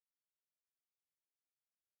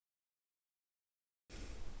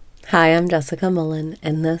Hi, I'm Jessica Mullen,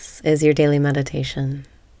 and this is your daily meditation.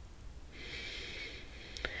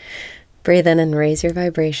 Breathe in and raise your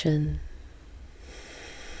vibration.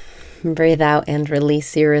 Breathe out and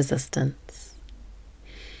release your resistance.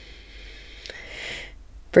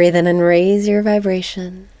 Breathe in and raise your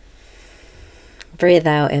vibration. Breathe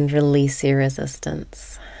out and release your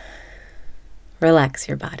resistance. Relax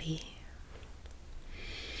your body.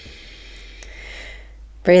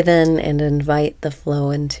 Breathe in and invite the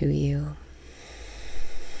flow into you.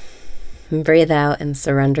 Breathe out and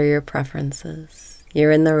surrender your preferences.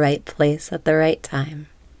 You're in the right place at the right time.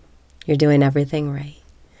 You're doing everything right.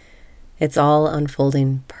 It's all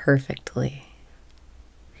unfolding perfectly.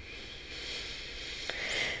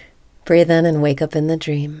 Breathe in and wake up in the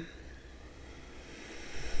dream.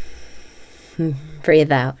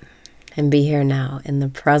 Breathe out and be here now in the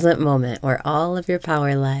present moment where all of your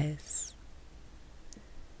power lies.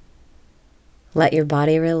 Let your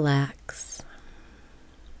body relax.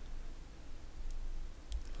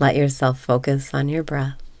 Let yourself focus on your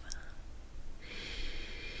breath.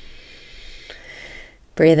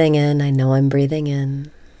 Breathing in, I know I'm breathing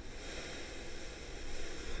in.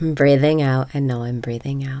 Breathing out, I know I'm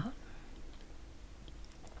breathing out.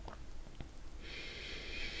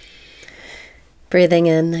 Breathing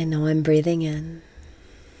in, I know I'm breathing in.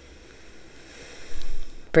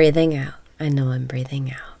 Breathing out, I know I'm breathing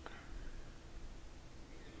out.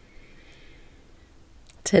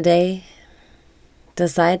 Today,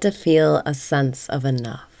 decide to feel a sense of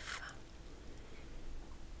enough.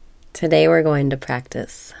 Today we're going to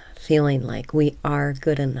practice feeling like we are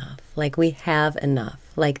good enough, like we have enough,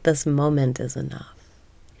 like this moment is enough.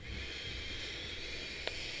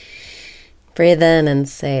 Breathe in and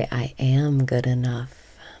say, I am good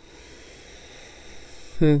enough.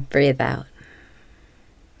 Breathe out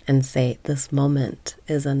and say, this moment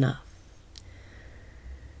is enough.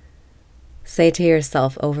 Say to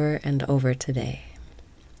yourself over and over today,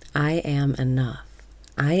 I am enough.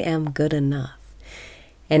 I am good enough.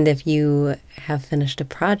 And if you have finished a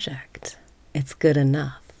project, it's good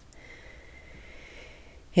enough.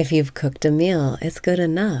 If you've cooked a meal, it's good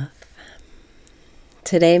enough.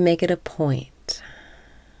 Today, make it a point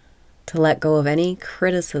to let go of any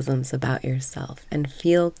criticisms about yourself and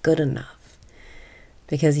feel good enough,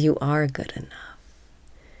 because you are good enough.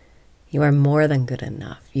 You are more than good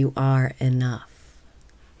enough. You are enough.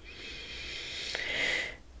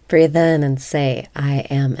 Breathe in and say, I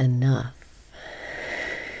am enough.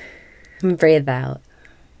 Breathe out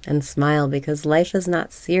and smile, because life is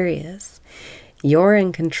not serious. You're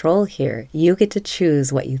in control here. You get to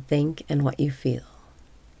choose what you think and what you feel.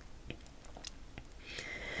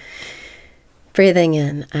 Breathing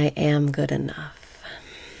in, I am good enough.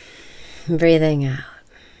 Breathing out,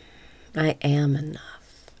 I am enough.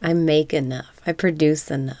 I make enough. I produce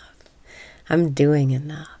enough. I'm doing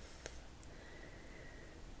enough.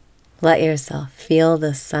 Let yourself feel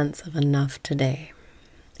this sense of enough today,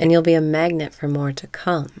 and you'll be a magnet for more to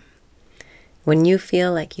come. When you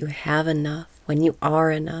feel like you have enough, when you are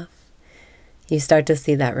enough, you start to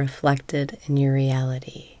see that reflected in your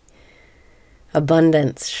reality.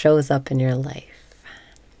 Abundance shows up in your life.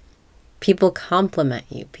 People compliment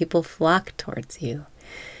you. People flock towards you.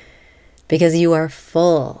 Because you are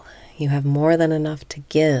full. You have more than enough to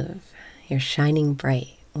give. You're shining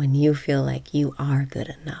bright when you feel like you are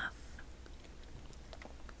good enough.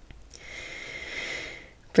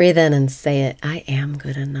 Breathe in and say it, I am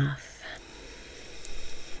good enough.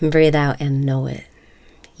 Breathe out and know it.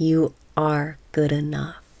 You are good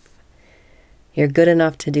enough. You're good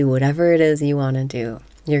enough to do whatever it is you want to do.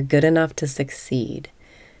 You're good enough to succeed.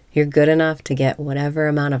 You're good enough to get whatever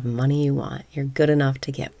amount of money you want. You're good enough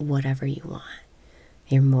to get whatever you want.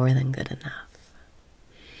 You're more than good enough.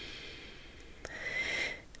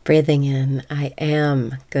 Breathing in, I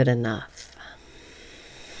am good enough.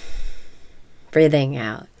 Breathing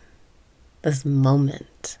out, this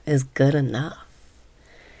moment is good enough.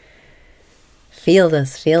 Feel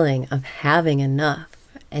this feeling of having enough,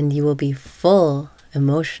 and you will be full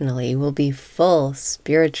emotionally. You will be full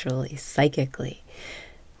spiritually, psychically,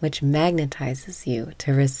 which magnetizes you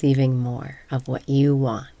to receiving more of what you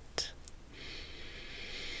want.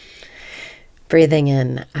 Breathing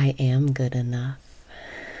in, I am good enough.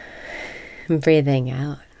 Breathing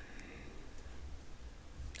out,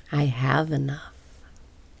 I have enough.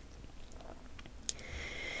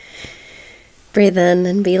 Breathe in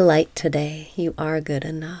and be light today. You are good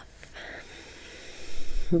enough.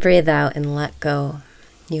 Breathe out and let go.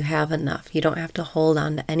 You have enough. You don't have to hold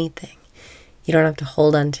on to anything. You don't have to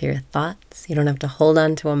hold on to your thoughts. You don't have to hold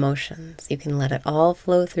on to emotions. You can let it all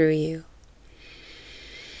flow through you.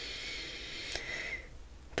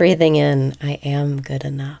 Breathing in, I am good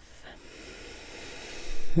enough.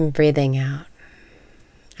 Breathing out,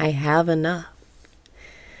 I have enough.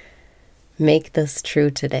 Make this true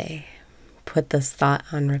today. Put this thought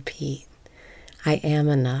on repeat. I am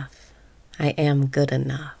enough. I am good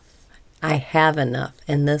enough. I have enough,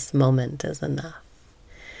 and this moment is enough.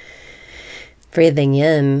 Breathing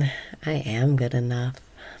in, I am good enough.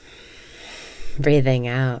 Breathing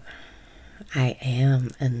out, I am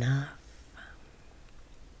enough.